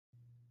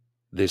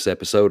This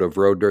episode of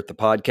Road Dirt the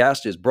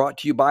Podcast is brought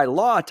to you by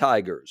Law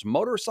Tigers,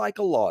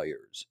 motorcycle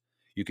lawyers.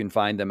 You can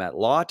find them at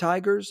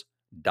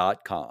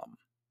lawtigers.com.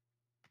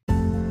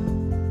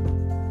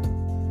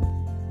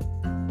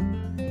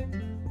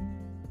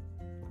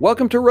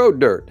 Welcome to Road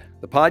Dirt,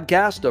 the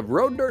podcast of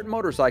Road Dirt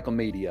Motorcycle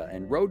Media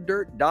and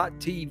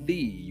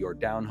RoadDirt.tv, your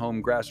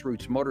down-home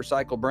grassroots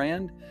motorcycle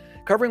brand,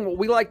 covering what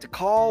we like to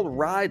call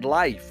Ride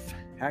Life.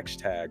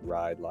 Hashtag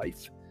Ride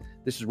Life.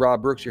 This is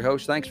Rob Brooks, your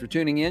host. Thanks for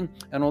tuning in.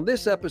 And on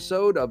this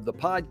episode of the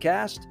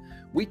podcast,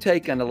 we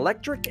take an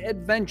electric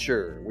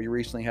adventure. We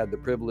recently had the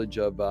privilege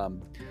of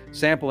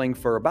sampling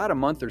for about a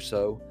month or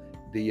so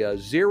the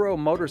Zero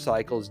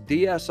Motorcycles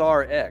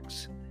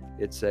DSR-X.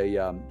 It's a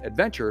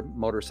adventure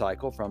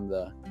motorcycle from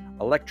the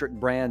electric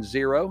brand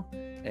Zero,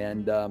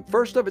 and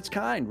first of its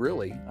kind,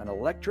 really, an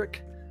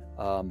electric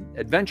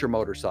adventure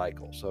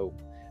motorcycle. So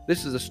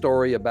this is a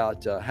story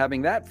about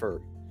having that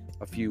for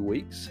a few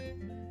weeks.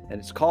 And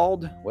it's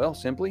called, well,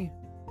 simply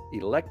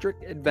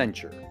Electric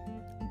Adventure.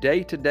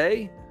 Day to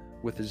day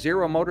with the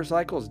Zero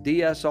Motorcycles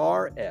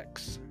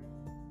DSR-X.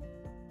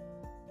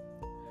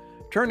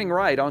 Turning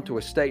right onto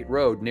a state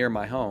road near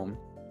my home,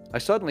 I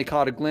suddenly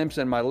caught a glimpse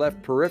in my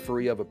left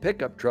periphery of a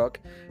pickup truck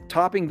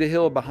topping the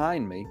hill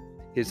behind me,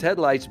 his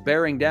headlights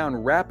bearing down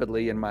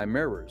rapidly in my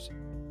mirrors.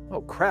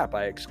 "Oh crap,"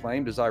 I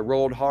exclaimed as I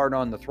rolled hard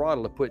on the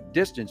throttle to put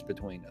distance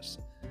between us.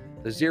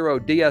 The Zero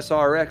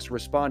DSR-X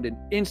responded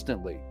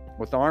instantly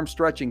with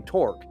arm-stretching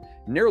torque,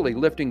 nearly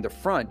lifting the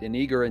front in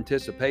eager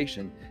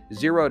anticipation,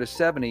 0 to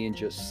 70 in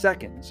just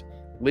seconds,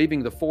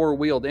 leaving the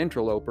four-wheeled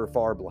interloper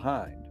far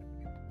behind.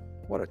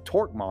 "What a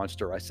torque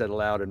monster," I said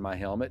aloud in my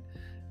helmet,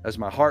 as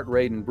my heart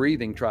rate and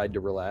breathing tried to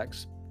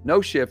relax.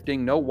 No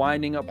shifting, no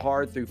winding up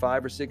hard through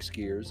 5 or 6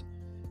 gears,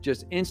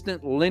 just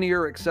instant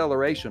linear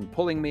acceleration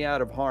pulling me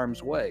out of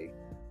harm's way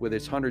with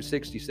its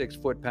 166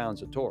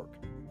 foot-pounds of torque.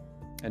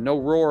 And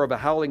no roar of a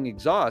howling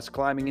exhaust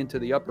climbing into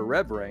the upper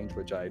rev range,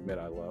 which I admit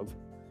I love.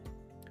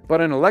 But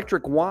an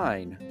electric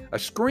whine, a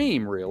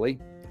scream really,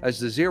 as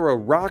the Zero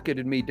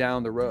rocketed me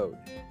down the road.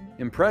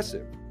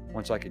 Impressive,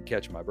 once I could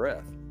catch my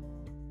breath.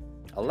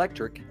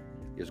 Electric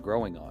is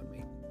growing on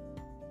me.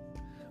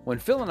 When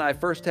Phil and I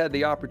first had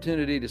the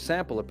opportunity to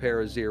sample a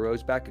pair of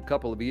Zeros back a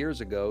couple of years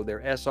ago,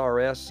 their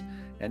SRS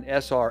and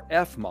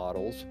SRF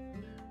models,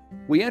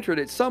 we entered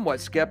it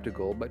somewhat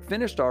skeptical, but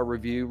finished our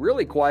review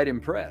really quite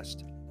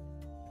impressed.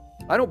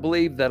 I don't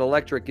believe that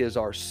electric is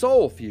our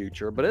sole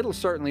future, but it'll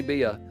certainly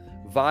be a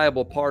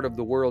viable part of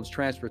the world's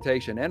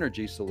transportation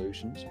energy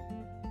solutions.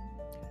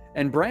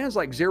 And brands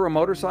like Zero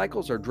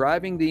Motorcycles are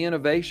driving the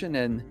innovation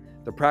and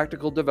the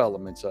practical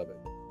developments of it.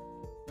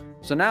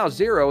 So now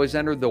Zero has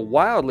entered the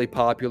wildly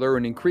popular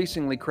and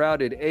increasingly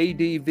crowded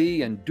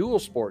ADV and dual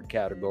sport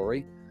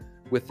category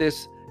with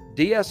this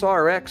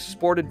DSR-X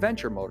Sport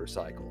Adventure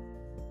motorcycle.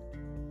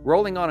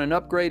 Rolling on an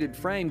upgraded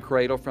frame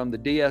cradle from the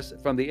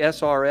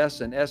SRS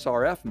and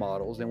SRF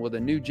models, and with a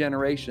new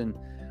generation,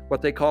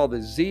 what they call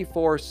the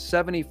Z-Force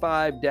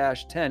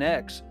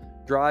 75-10X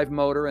drive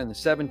motor and the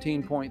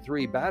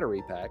 17.3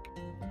 battery pack,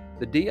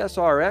 the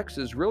DSR-X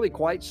is really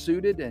quite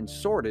suited and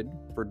sorted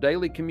for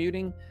daily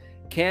commuting,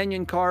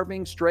 canyon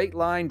carving, straight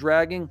line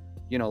dragging,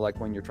 like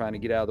when you're trying to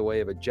get out of the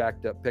way of a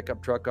jacked up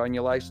pickup truck on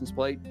your license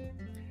plate,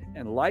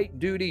 and light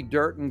duty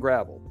dirt and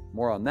gravel.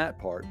 More on that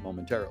part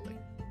momentarily.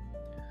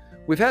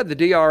 We've had the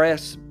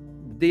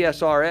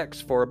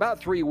DSR-X for about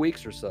 3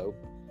 weeks or so,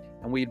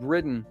 and we'd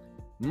ridden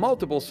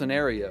multiple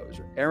scenarios: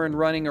 errand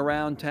running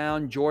around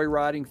town,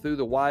 joyriding through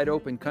the wide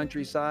open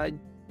countryside,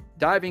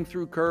 diving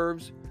through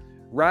curves,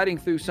 riding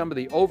through some of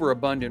the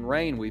overabundant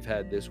rain we've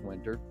had this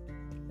winter,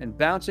 and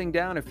bouncing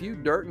down a few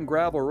dirt and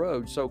gravel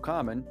roads so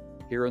common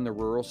here in the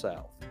rural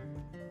South.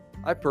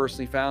 I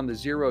personally found the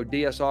Zero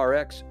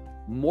DSR-X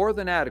more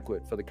than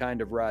adequate for the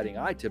kind of riding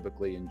I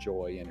typically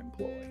enjoy and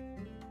employ.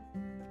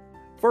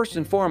 First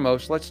and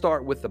foremost, let's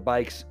start with the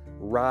bike's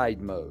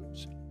ride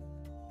modes.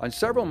 On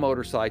several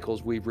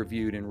motorcycles we've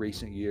reviewed in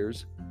recent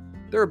years,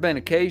 there have been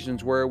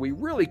occasions where we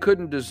really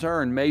couldn't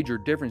discern major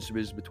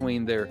differences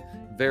between their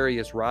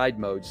various ride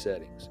mode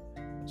settings.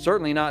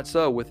 Certainly not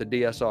so with the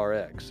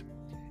DSR-X.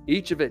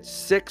 Each of its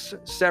 6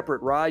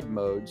 separate ride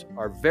modes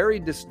are very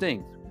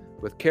distinct,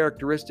 with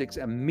characteristics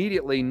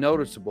immediately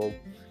noticeable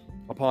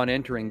upon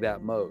entering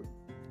that mode.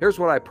 Here's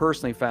what I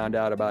personally found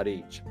out about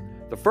each.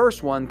 The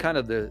first one, kind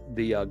of the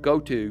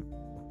go-to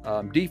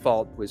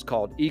default, was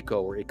called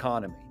Eco or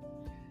Economy.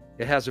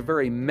 It has a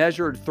very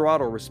measured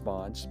throttle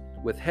response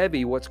with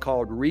heavy what's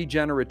called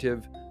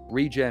regenerative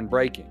regen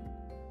braking.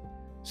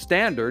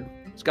 Standard,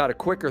 it's got a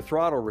quicker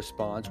throttle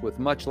response with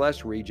much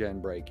less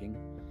regen braking.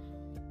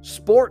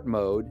 Sport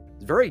mode,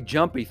 very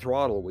jumpy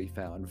throttle we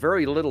found,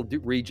 very little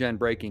regen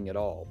braking at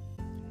all.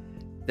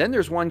 Then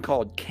there's one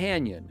called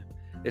Canyon.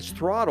 Its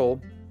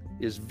throttle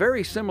is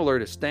very similar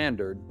to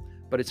standard,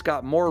 but it's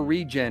got more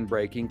regen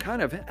braking,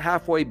 kind of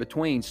halfway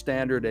between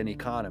standard and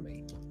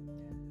economy.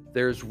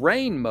 There's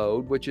Rain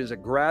mode, which is a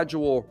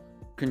gradual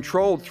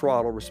controlled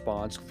throttle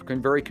response,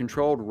 very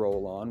controlled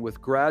roll-on, with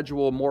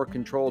gradual, more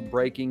controlled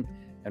braking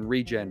and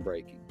regen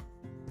braking.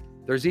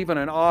 There's even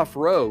an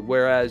off-road,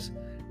 whereas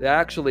that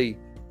actually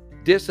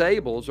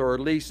disables or at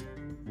least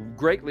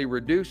greatly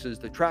reduces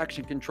the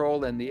traction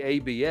control and the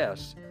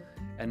ABS,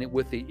 and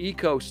with the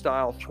Eco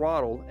style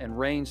throttle and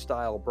range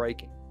style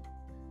braking.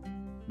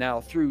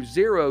 Now, through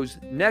Zero's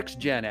Next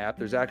Gen app,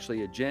 there's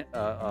actually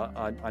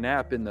an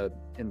app in the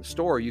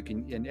store. You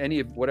can, in any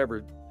of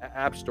whatever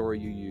app store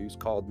you use,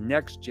 called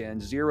Next Gen,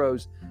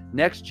 Zero's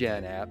Next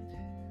Gen app.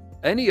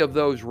 Any of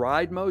those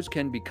ride modes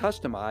can be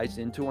customized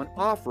into an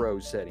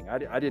off-road setting. I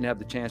didn't have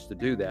the chance to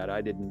do that.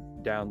 I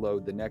didn't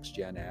download the Next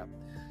Gen app,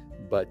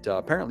 but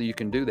apparently you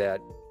can do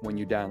that when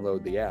you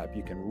download the app.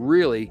 You can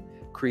really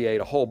create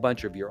a whole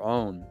bunch of your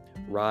own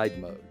ride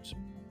modes.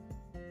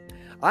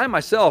 I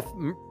myself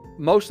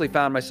mostly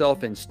found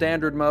myself in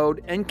standard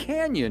mode and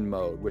canyon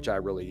mode, which I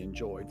really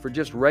enjoyed for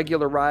just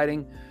regular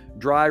riding,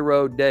 dry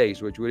road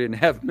days, which we didn't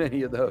have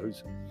many of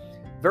those.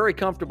 Very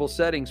comfortable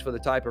settings for the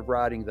type of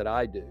riding that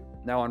I do.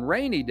 Now, on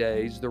rainy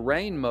days, the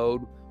rain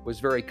mode was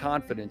very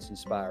confidence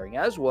inspiring,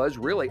 as was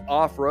really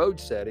off-road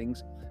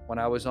settings when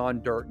I was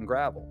on dirt and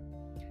gravel.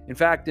 In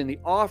fact, in the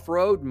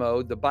off-road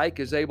mode, the bike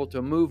is able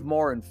to move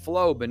more and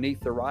flow beneath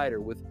the rider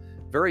with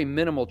very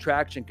minimal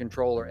traction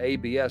control or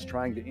ABS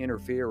trying to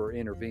interfere or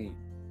intervene.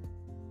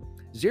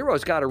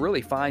 Zero's got a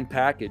really fine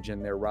package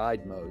in their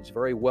ride modes,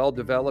 very well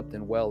developed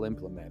and well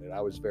implemented.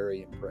 I was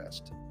very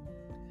impressed.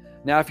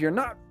 Now, if you're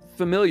not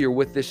familiar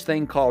with this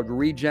thing called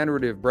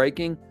regenerative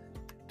braking,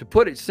 to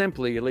put it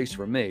simply, at least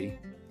for me,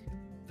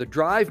 the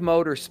drive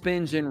motor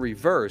spins in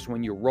reverse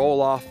when you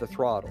roll off the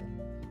throttle,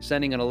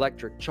 sending an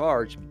electric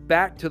charge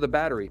back to the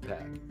battery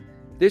pack.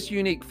 This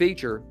unique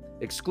feature,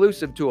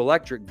 exclusive to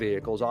electric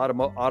vehicles,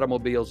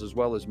 automobiles as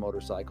well as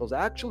motorcycles,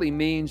 actually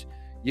means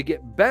you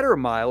get better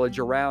mileage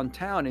around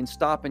town in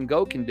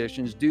stop-and-go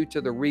conditions due to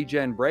the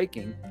regen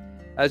braking,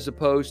 as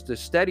opposed to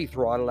steady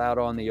throttle out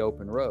on the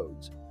open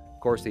roads. Of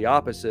course, the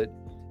opposite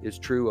is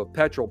true of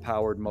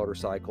petrol-powered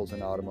motorcycles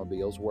and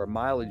automobiles, where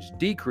mileage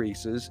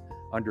decreases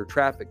under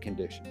traffic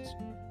conditions.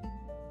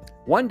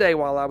 One day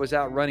while I was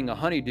out running a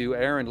honeydew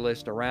errand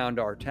list around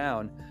our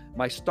town,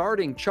 my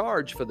starting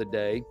charge for the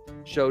day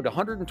showed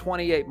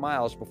 128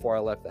 miles before I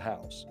left the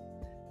house.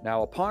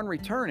 Now, upon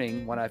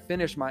returning, when I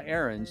finished my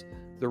errands,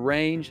 the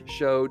range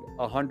showed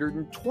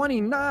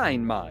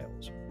 129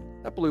 miles.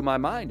 That blew my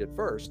mind at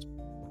first,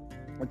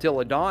 until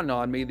it dawned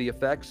on me the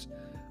effects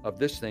of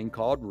this thing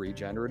called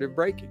regenerative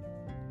braking.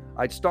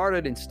 I'd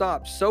started and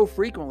stopped so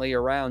frequently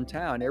around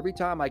town, every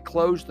time I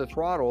closed the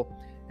throttle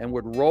and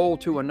would roll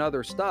to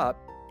another stop,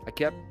 I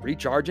kept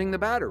recharging the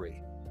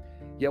battery.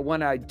 Yet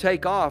when I'd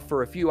take off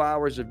for a few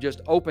hours of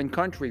just open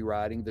country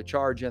riding, the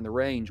charge and the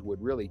range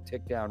would really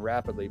tick down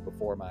rapidly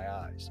before my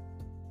eyes.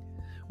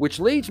 Which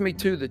leads me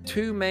to the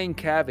two main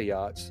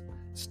caveats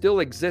still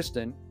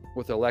existent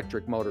with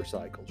electric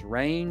motorcycles: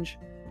 range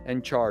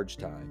and charge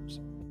times.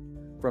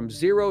 From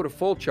zero to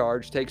full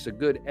charge takes a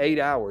good 8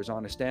 hours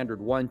on a standard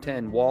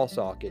 110 wall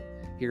socket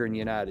here in the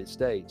United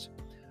States.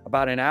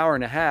 About an hour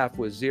and a half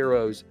with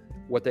Zero's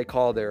what they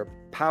call their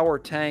Power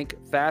Tank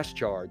Fast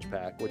Charge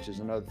Pack, which is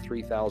another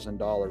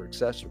 $3,000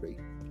 accessory.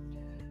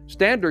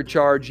 Standard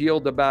charge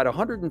yield about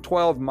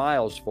 112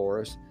 miles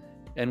for us,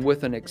 and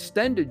with an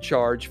extended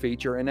charge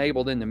feature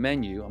enabled in the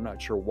menu, I'm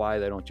not sure why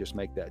they don't just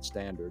make that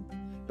standard.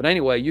 But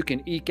anyway, you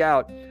can eke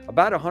out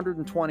about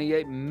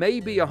 128,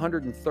 maybe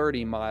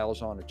 130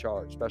 miles on a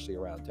charge, especially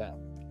around town.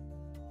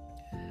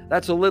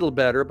 That's a little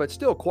better, but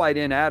still quite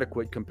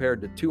inadequate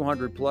compared to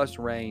 200 plus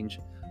range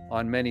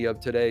on many of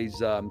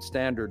today's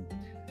standard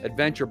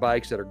adventure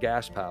bikes that are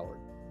gas powered.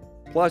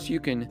 Plus, you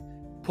can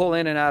pull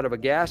in and out of a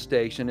gas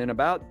station in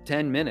about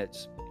 10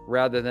 minutes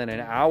rather than an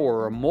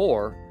hour or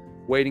more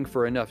waiting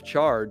for enough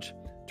charge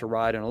to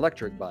ride an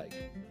electric bike.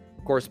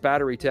 Of course,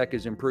 battery tech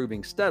is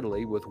improving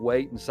steadily, with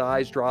weight and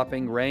size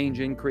dropping, range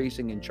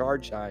increasing, and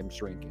charge time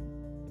shrinking.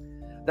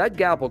 That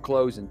gap will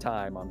close in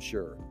time, I'm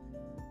sure.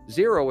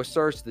 Zero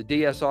asserts the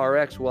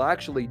DSRX will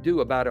actually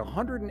do about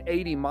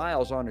 180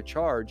 miles on a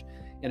charge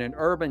in an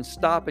urban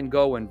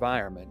stop-and-go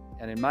environment.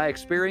 And in my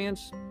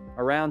experience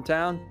around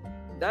town,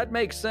 that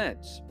makes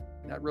sense.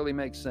 That really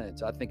makes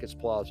sense. I think it's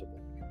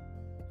plausible.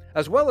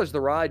 As well as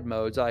the ride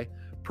modes, I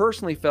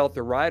personally felt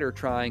the rider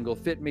triangle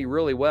fit me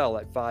really well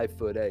at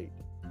 5'8".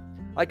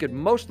 I could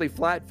mostly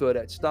flat foot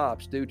at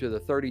stops due to the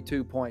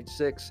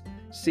 32.6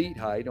 seat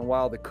height, and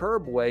while the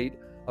curb weight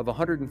of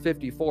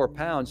 154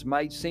 pounds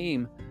might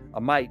seem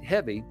a mite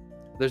heavy,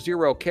 the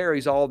Zero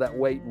carries all that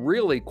weight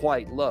really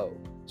quite low,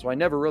 so I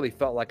never really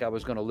felt like I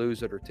was going to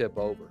lose it or tip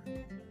over.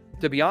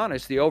 To be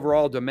honest, the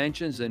overall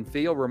dimensions and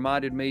feel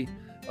reminded me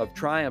of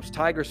Triumph's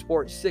Tiger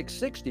Sport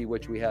 660,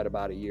 which we had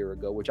about a year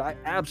ago, which I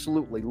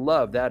absolutely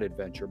love that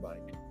adventure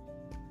bike.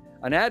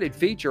 An added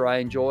feature I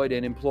enjoyed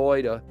and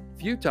employed a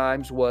few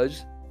times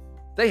was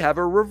they have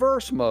a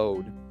reverse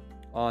mode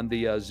on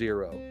the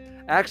Zero.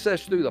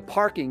 Access through the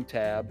parking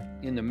tab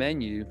in the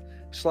menu,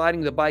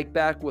 sliding the bike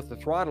back with the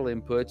throttle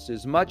inputs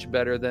is much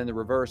better than the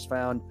reverse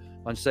found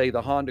on, say,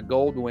 the Honda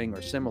Goldwing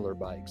or similar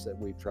bikes that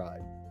we've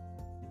tried.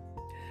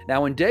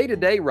 Now, in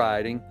day-to-day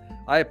riding,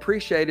 I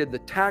appreciated the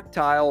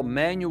tactile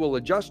manual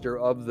adjuster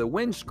of the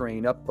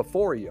windscreen up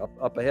before you,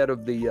 up ahead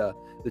of the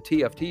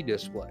TFT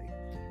display.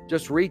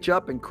 Just reach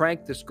up and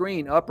crank the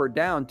screen up or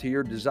down to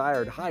your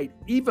desired height,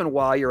 even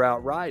while you're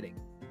out riding.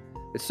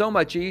 It's so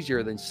much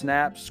easier than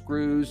snaps,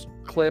 screws,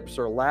 clips,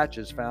 or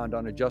latches found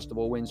on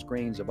adjustable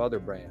windscreens of other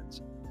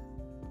brands.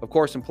 Of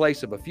course, in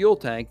place of a fuel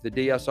tank, the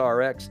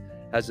DSR-X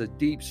has a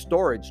deep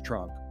storage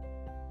trunk.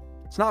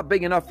 It's not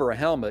big enough for a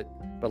helmet,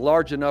 but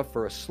large enough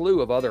for a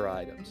slew of other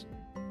items.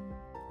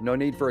 No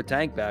need for a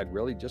tank bag,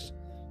 really. Just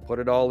put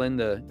it all in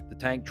the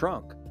tank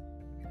trunk.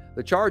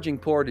 The charging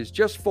port is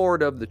just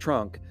forward of the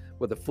trunk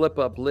with a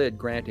flip-up lid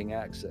granting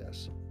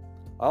access.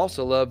 I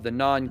also love the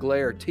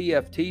non-glare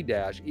TFT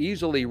dash,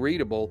 easily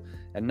readable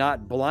and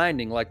not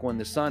blinding like when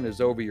the sun is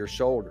over your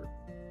shoulder.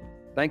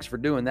 Thanks for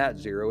doing that,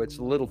 Zero. It's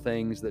the little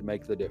things that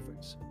make the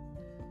difference.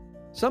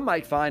 Some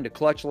might find a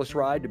clutchless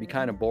ride to be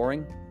kind of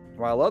boring,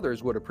 while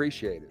others would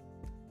appreciate it.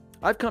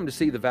 I've come to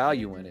see the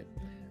value in it,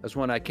 as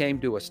when I came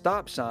to a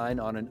stop sign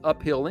on an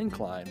uphill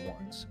incline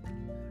once.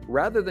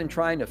 Rather than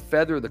trying to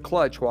feather the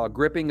clutch while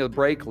gripping the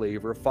brake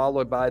lever,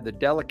 followed by the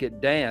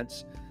delicate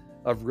dance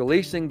of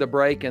releasing the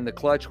brake and the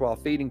clutch while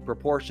feeding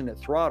proportionate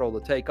throttle to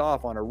take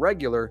off on a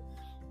regular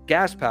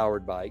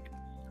gas-powered bike,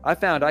 I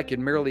found I could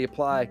merely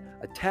apply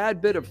a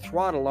tad bit of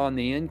throttle on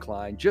the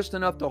incline, just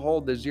enough to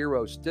hold the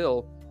Zero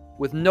still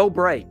with no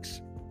brakes,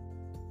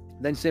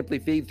 then simply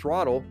feed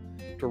throttle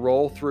to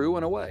roll through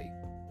and away.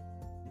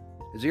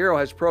 Zero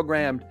has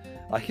programmed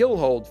a hill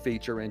hold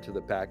feature into the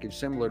package,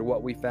 similar to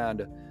what we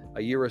found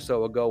a year or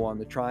so ago on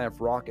the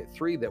Triumph Rocket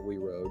 3 that we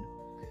rode,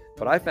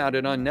 but I found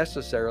it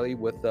unnecessarily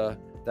with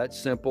that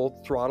simple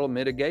throttle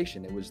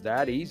mitigation. It was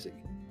that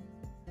easy.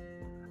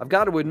 I've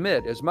got to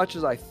admit, as much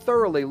as I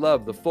thoroughly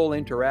love the full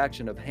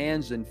interaction of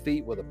hands and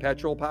feet with a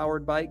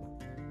petrol-powered bike,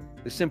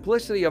 the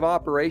simplicity of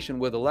operation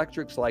with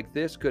electrics like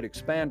this could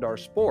expand our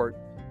sport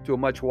to a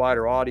much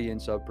wider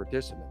audience of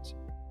participants.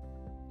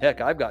 Heck,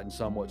 I've gotten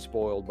somewhat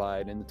spoiled by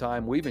it in the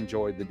time we've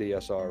enjoyed the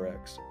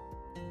DSR-X.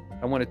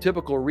 And when a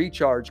typical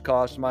recharge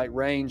cost might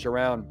range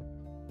around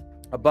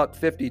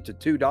 $1.50 to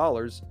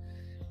 $2,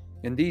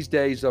 in these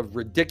days of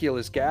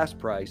ridiculous gas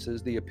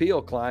prices, the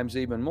appeal climbs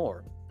even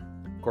more.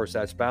 Of course,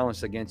 that's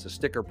balanced against a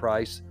sticker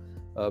price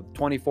of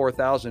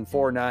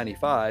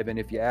 $24,495, and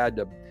if you add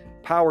the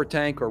power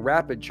tank or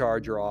rapid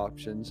charger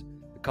options,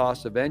 the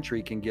cost of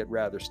entry can get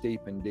rather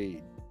steep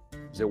indeed.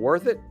 Is it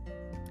worth it?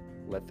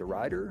 Let the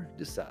rider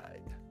decide.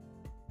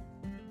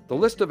 The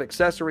list of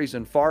accessories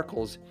and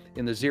farkles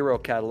in the Zero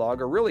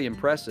catalog are really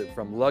impressive,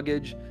 from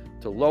luggage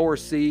to lower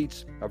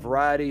seats, a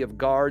variety of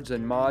guards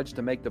and mods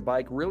to make the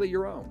bike really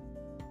your own.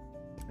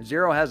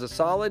 Zero has a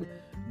solid,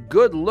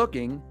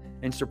 good-looking,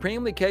 and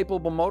supremely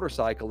capable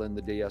motorcycle in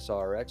the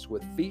DSR-X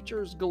with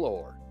features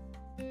galore.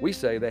 We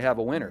say they have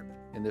a winner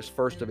in this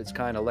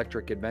first-of-its-kind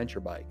electric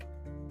adventure bike.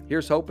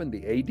 Here's hoping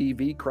the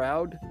ADV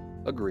crowd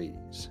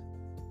agrees.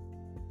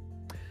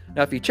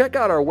 Now, if you check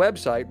out our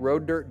website,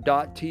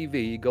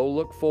 roaddirt.tv, go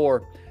look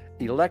for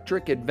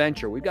Electric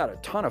Adventure. We've got a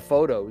ton of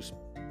photos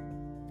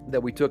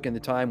that we took in the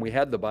time we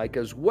had the bike,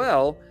 as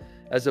well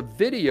as a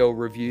video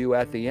review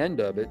at the end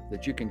of it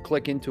that you can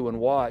click into and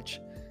watch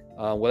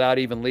without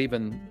even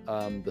leaving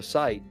the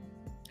site.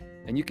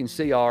 And you can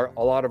see a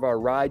lot of our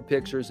ride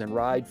pictures and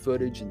ride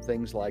footage and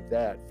things like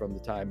that from the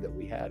time that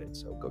we had it.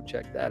 So go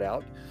check that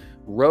out,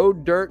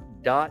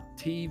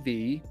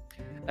 roaddirt.tv.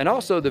 And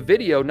also the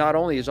video not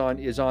only is on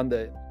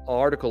the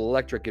article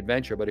Electric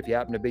Adventure, but if you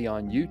happen to be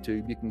on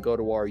YouTube, you can go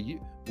to our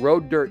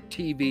Road Dirt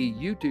TV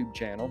YouTube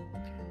channel,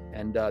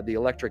 and the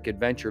Electric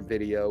Adventure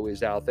video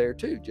is out there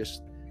too,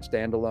 just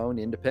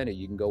standalone, independent.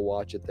 You can go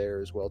watch it there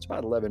as well. It's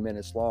about 11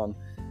 minutes long,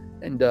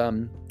 and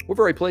we're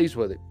very pleased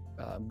with it.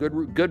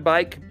 Good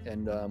bike,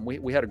 and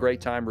we had a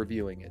great time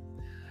reviewing it.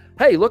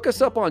 Hey, look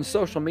us up on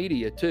social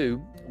media too.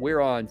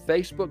 We're on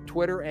Facebook,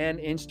 Twitter, and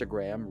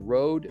Instagram,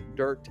 Road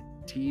Dirt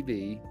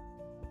TV.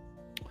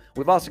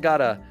 We've also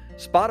got a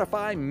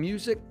Spotify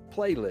music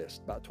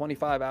playlist, about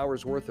 25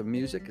 hours worth of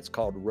music. It's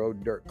called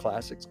Road Dirt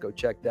Classics. Go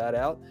check that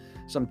out.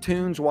 Some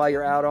tunes while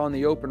you're out on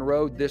the open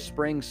road this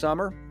spring,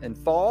 summer, and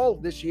fall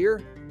this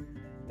year.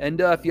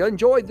 And if you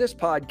enjoyed this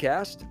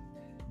podcast,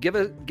 give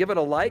it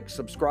a like,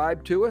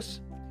 subscribe to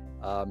us,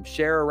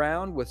 share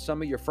around with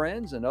some of your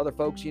friends and other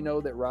folks you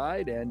know that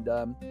ride.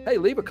 And hey,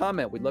 leave a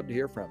comment. We'd love to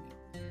hear from you.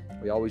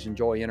 We always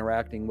enjoy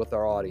interacting with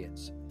our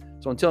audience.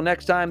 So until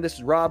next time, this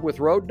is Rob with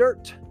Road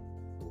Dirt.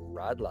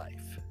 Ride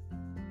life.